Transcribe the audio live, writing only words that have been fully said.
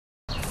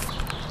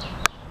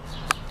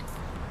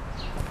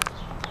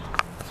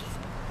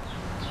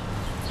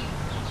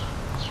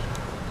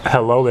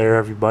Hello there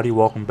everybody,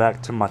 welcome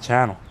back to my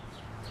channel.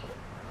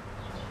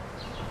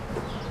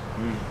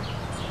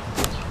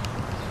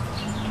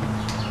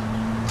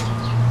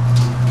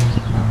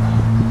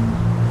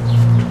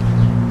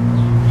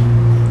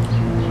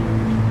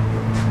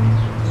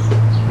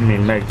 Let me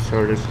make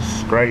sure this is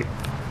straight.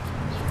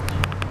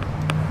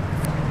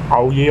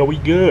 Oh yeah, we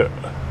good.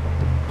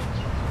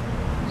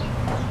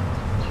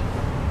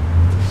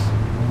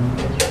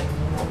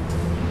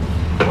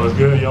 What's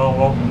good, y'all?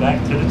 Welcome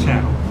back to the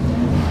channel.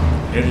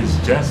 It is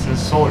Jesten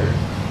Sawyer.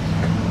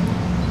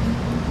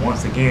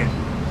 Once again,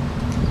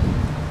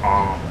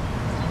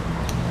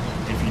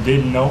 if you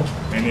didn't know,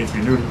 and if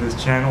you're new to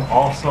this channel,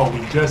 also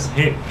we just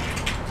hit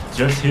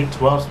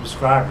 12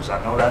 subscribers.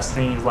 I know that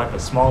seems like a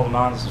small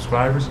amount of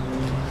subscribers.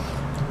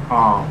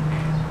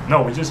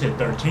 No, we just hit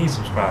 13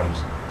 subscribers.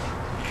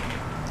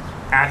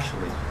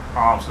 Actually,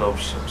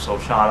 so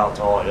shout out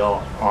to all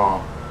y'all.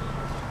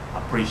 I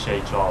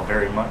appreciate y'all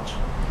very much.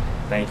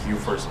 Thank you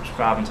for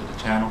subscribing to the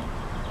channel.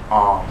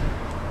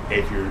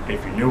 If you're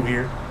new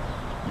here,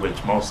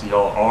 which most of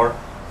y'all are,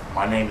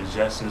 my name is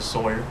Jesten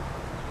Sawyer.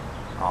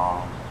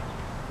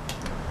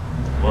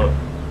 Look,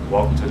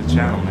 welcome to the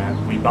channel,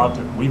 man. We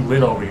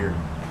lit over here.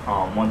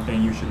 One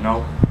thing you should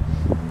know,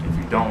 if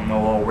you don't know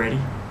already,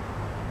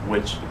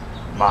 which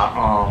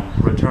my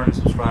returning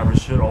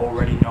subscribers should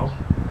already know,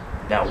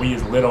 that we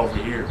is lit over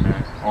here,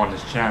 man, on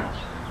this channel.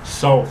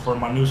 So for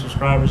my new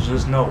subscribers,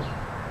 just know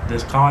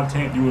this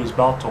content you is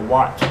about to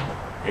watch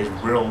is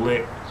real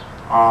lit.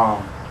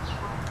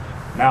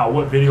 Now,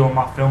 what video am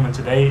I filming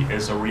today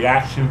is a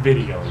reaction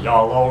video.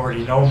 Y'all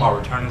already know, my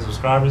returning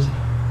subscribers,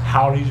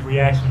 how these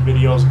reaction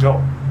videos go.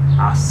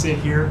 I sit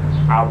here,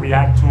 I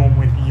react to them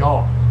with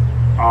y'all.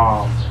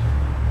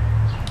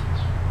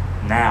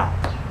 Now,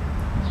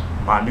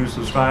 my new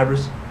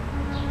subscribers,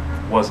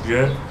 what's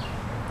good?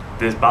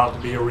 This about to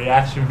be a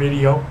reaction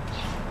video,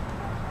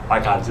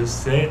 like I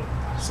just said.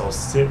 So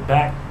sit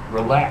back,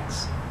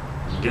 relax,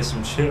 get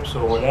some chips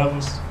or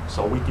whatever,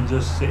 so we can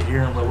just sit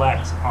here and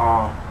relax.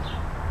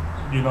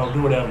 You know,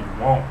 do whatever you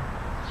want.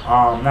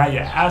 Now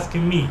you're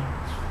asking me,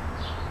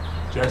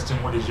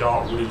 Jesten, what is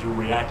you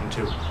reacting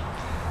to?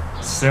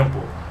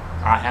 Simple.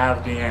 I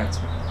have the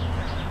answer.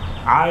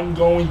 I'm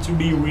going to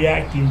be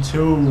reacting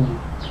to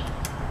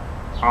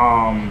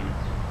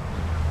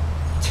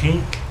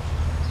Tink,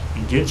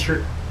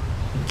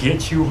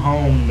 Get You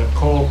Home,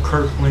 Nicole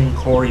Kirkland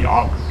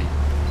Choreography.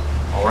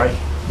 Alright?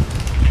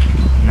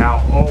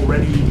 Now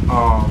already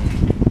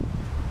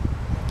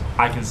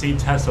I can see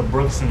Tessa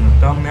Brooks in the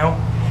thumbnail.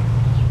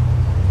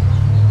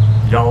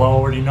 Y'all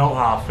already know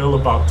how I feel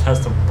about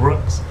Tessa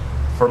Brooks.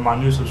 For my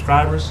new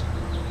subscribers,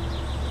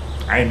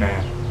 hey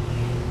man,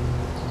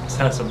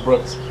 Tessa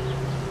Brooks,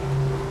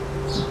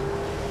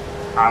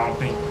 I don't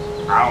think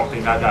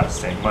I gotta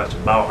say much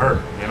about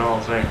her, you know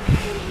what I'm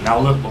saying? Now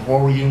look,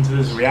 before we get into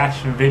this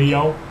reaction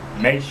video,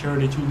 make sure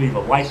that you leave a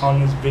like on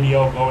this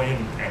video. Go ahead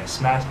and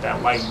smash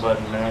that like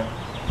button, man.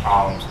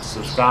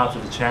 Subscribe to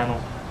the channel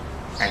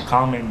and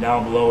comment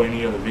down below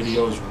any other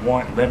videos you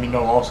want. Let me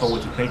know also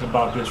what you think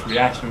about this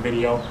reaction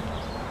video.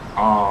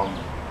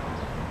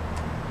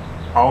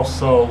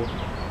 Also,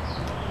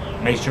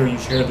 make sure you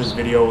share this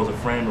video with a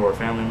friend or a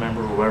family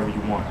member, whoever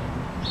you want.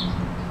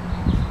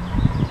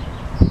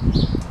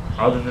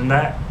 Other than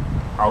that,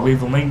 I'll leave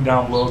the link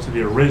down below to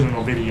the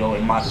original video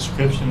in my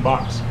description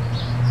box,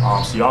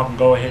 so y'all can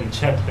go ahead and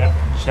check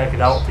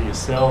it out for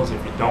yourselves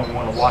if you don't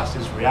want to watch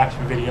this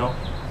reaction video,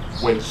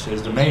 which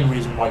is the main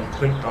reason why you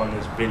clicked on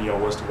this video,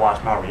 was to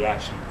watch my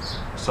reaction.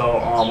 So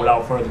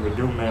without further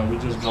ado, man, we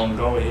just gonna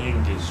go ahead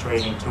and get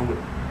straight into it.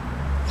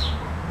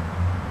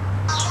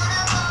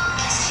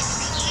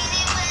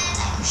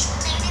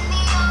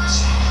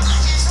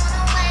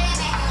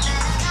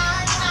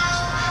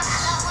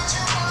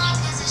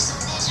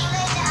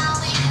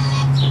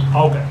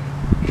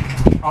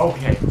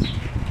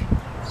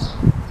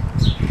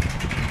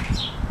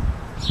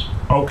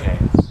 Okay.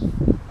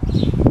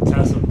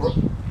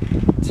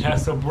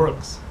 Tessa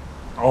Brooks.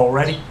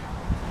 Already,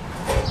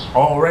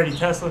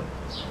 Tessa?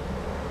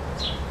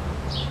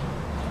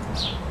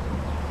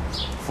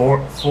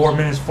 4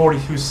 minutes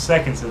 42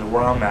 seconds is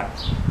where I'm at.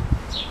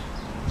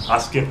 I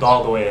skipped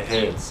all the way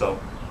ahead, so.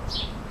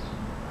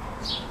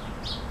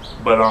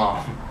 But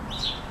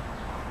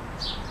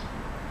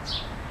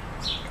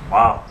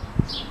wow.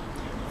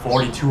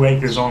 42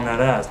 acres on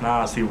that ass.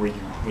 Now I see what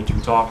you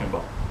talking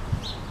about.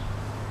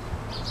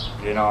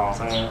 You know what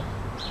I'm saying?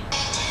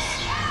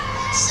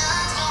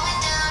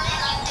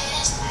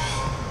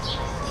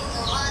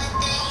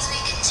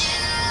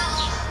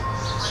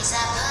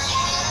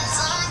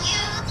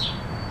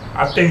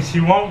 I think she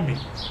want me.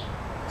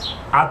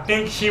 I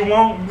think she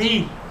want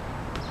me.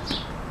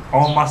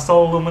 On my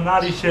Soul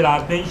Illuminati shit, I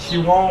think she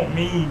want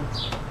me.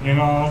 You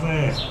know what I'm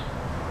saying?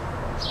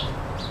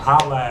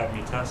 Holla at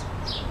me, Tessa.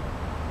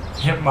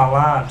 Hit my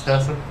line,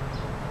 Tessa.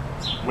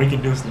 We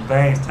can do some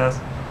things,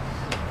 Tessa.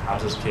 I'm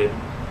just kidding.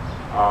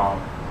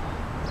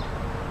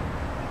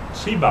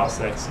 She about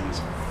sexy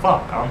as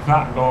fuck. I'm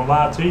not gonna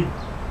lie to you.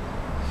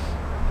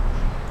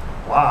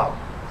 Wow.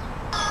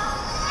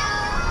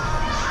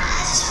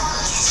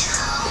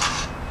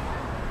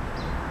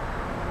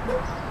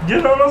 You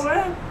know what I'm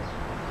saying?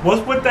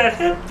 What's with that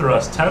hip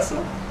thrust,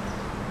 Tessa?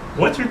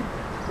 What you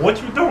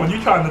doing?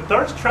 You trying to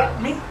thirst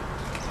trap me?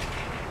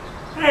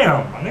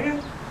 Damn, my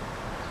nigga.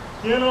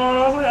 You know what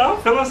I'm saying?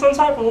 I'm feeling some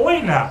type of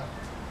way now.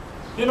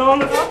 You know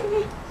what I'm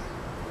saying?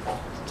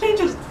 She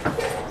just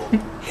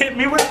hit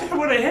me with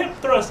a hip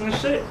thrust and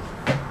shit.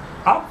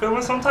 I'm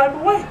feeling some type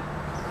of way.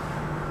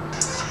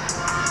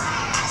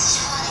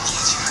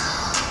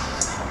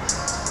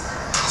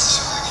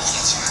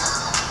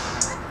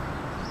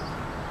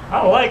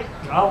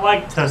 I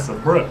like Tessa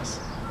Brooks.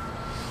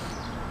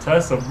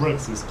 Tessa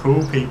Brooks is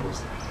cool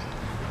peoples.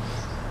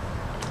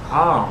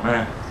 Oh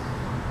man.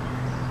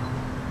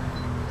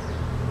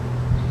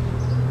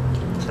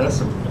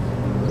 Tessa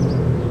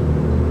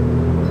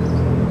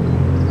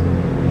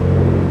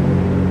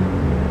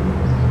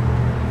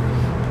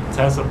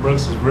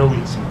Brooks is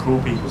really some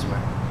cool peoples,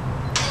 man.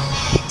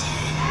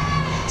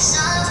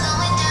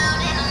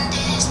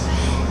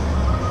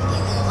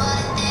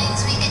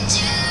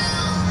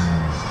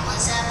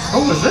 Who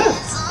was this?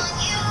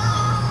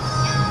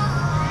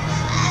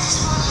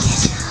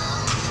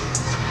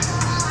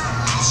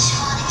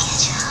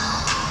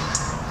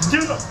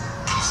 You know,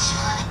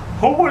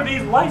 who were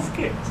these light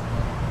skins?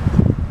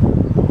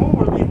 Who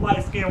were these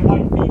light skinned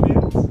white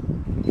females?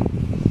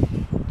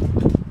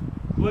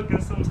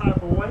 Looking some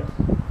type of way?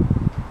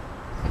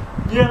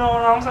 You know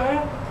what I'm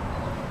saying?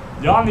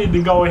 Y'all need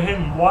to go ahead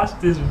and watch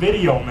this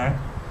video, man.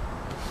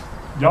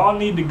 Y'all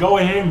need to go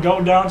ahead and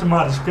go down to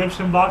my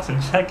description box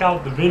and check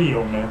out the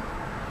video, man.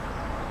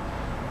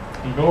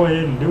 And go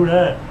ahead and do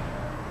that.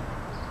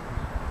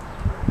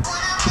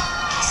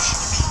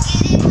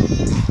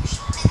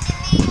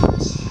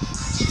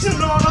 You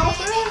know what I'm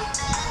saying?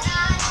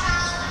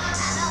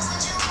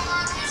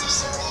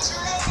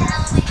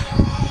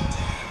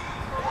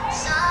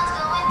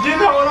 You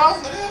know what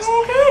I'm saying?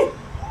 Okay.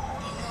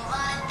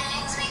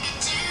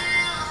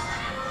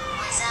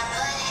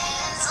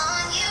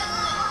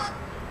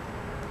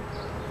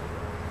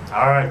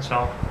 Alright,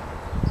 y'all.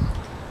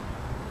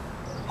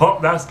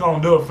 Hope that's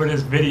gonna do it for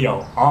this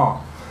video.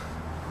 Wow,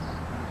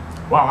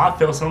 I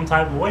feel some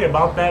type of way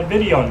about that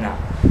video now.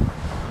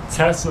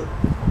 Tessa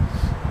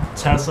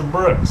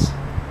Brooks.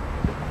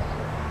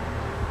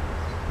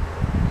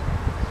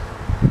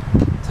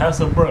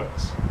 Tessa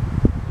Brooks.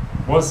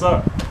 What's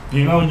up?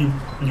 You know you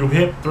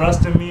hip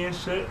thrusting me and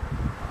shit.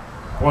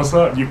 What's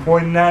up? You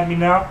pointing at me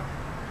now?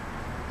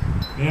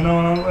 You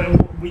know,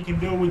 we can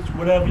do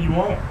whatever you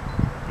want.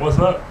 What's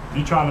up?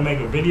 You trying to make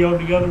a video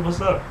together?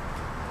 What's up?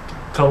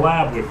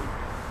 Collab with me.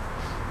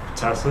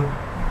 Tessa.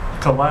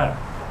 Collab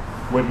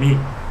with me.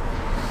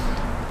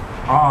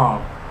 My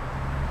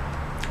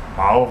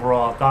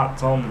overall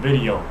thoughts on the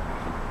video.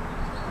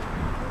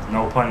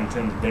 No pun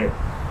intended there.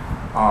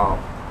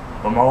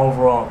 But my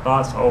overall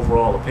thoughts,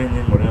 overall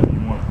opinion, whatever you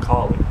want to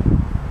call it.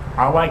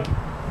 I like it.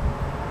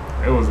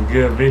 It was a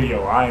good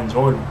video. I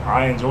enjoyed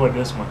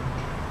this one.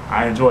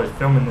 I enjoyed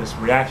filming this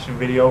reaction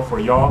video for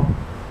y'all.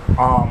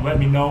 Let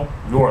me know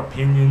your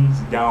opinions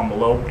down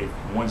below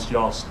once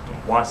y'all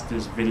watch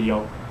this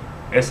video.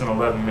 It's an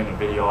 11-minute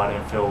video. I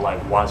didn't feel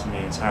like watching the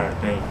entire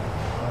thing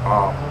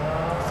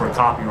for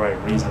copyright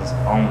reasons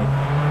only.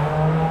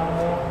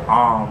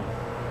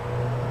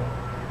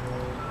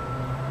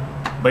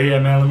 But yeah,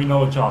 man, let me know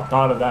what y'all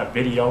thought of that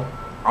video.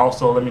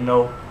 Also, let me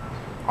know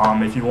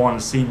if you want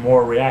to see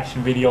more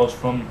reaction videos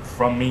from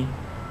me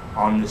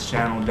on this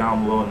channel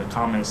down below in the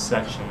comments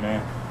section,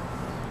 man.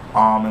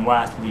 And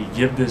lastly,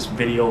 give this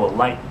video a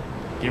like,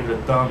 give it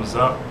a thumbs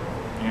up.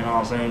 You know what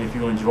I'm saying? If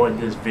you enjoyed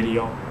this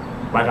video,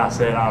 like I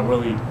said, I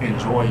really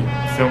enjoy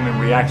filming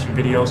reaction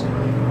videos.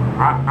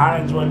 I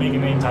enjoy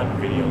making any type of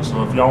video.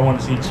 So if y'all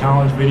want to see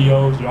challenge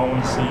videos, y'all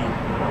want to see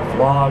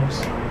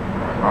vlogs,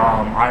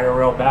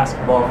 IRL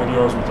basketball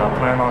videos, which I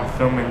plan on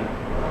filming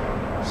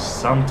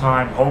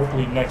sometime,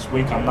 hopefully next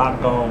week. I'm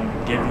not going to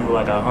give you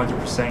like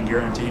 100%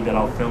 guarantee that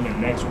I'll film it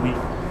next week.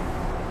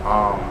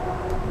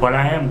 But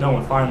I am done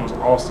with finals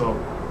also,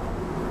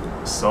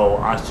 so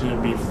I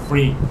should be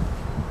free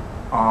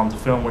to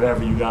film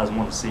whatever you guys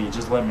want to see.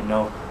 Just let me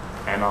know,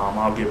 and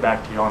I'll get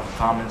back to you on the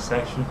comment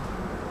section.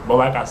 But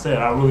like I said,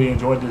 I really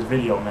enjoyed this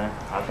video, man.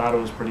 I thought it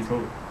was pretty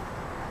cool.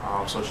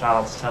 So shout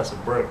out to Tessa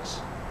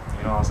Brooks.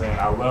 You know what I'm saying?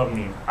 I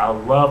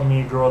love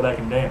me a girl that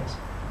can dance.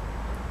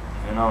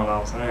 You know what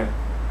I'm saying?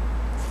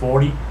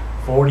 40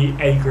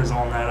 acres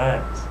on that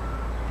ass.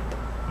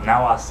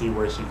 Now I see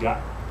where she got.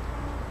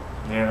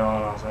 You know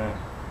what I'm saying?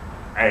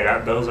 Hey,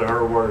 those are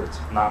her words,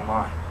 not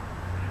mine.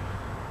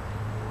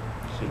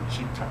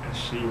 She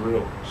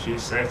real.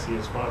 She's sexy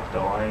as fuck though.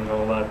 I ain't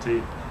gonna lie to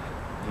you.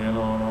 You know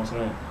what I'm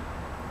saying?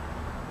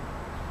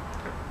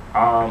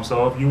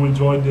 So if you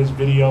enjoyed this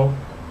video,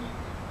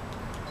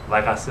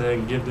 like I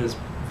said, give this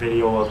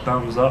video a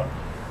thumbs up.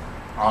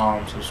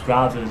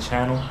 Subscribe to the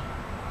channel.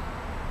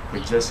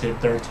 We just hit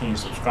 13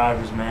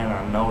 subscribers, man.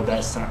 I know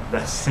that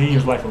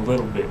seems like a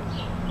little bit,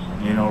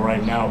 you know,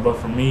 right now, but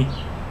for me,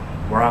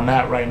 where I'm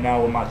at right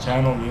now with my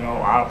channel, you know,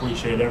 I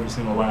appreciate every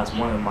single last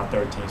one of my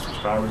 13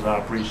 subscribers. I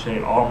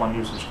appreciate all my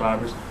new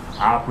subscribers.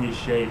 I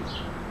appreciate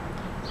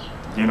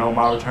you know,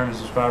 my returning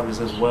subscribers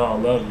as well. I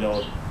love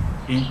y'all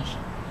each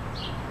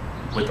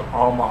with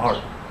all my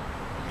heart.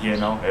 You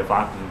know, if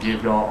I can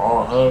give y'all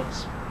all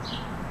hugs,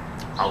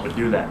 I would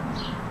do that.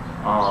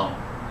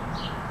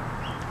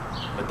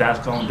 But that's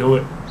gonna do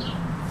it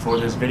for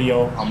this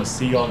video. I'm gonna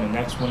see y'all in the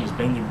next one. It's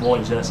been your boy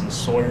Jesten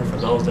Sawyer. For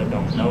those that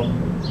don't know,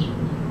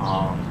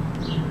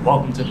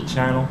 welcome to the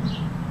channel.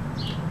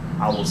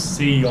 I will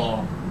see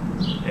y'all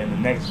in the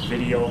next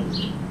video.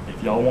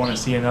 If y'all want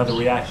to see another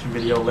reaction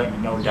video, let me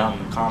know down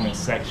in the comment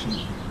section.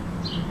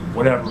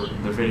 Whatever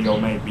the video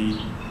may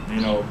be,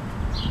 you know,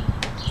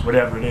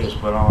 whatever it is.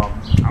 But I'm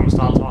gonna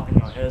stop talking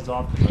y'all heads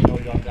off because I know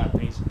y'all got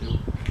things to do.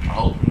 I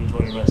hope you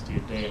enjoy the rest of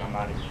your day, and I'm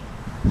out of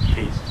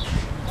here.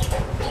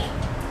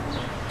 Peace.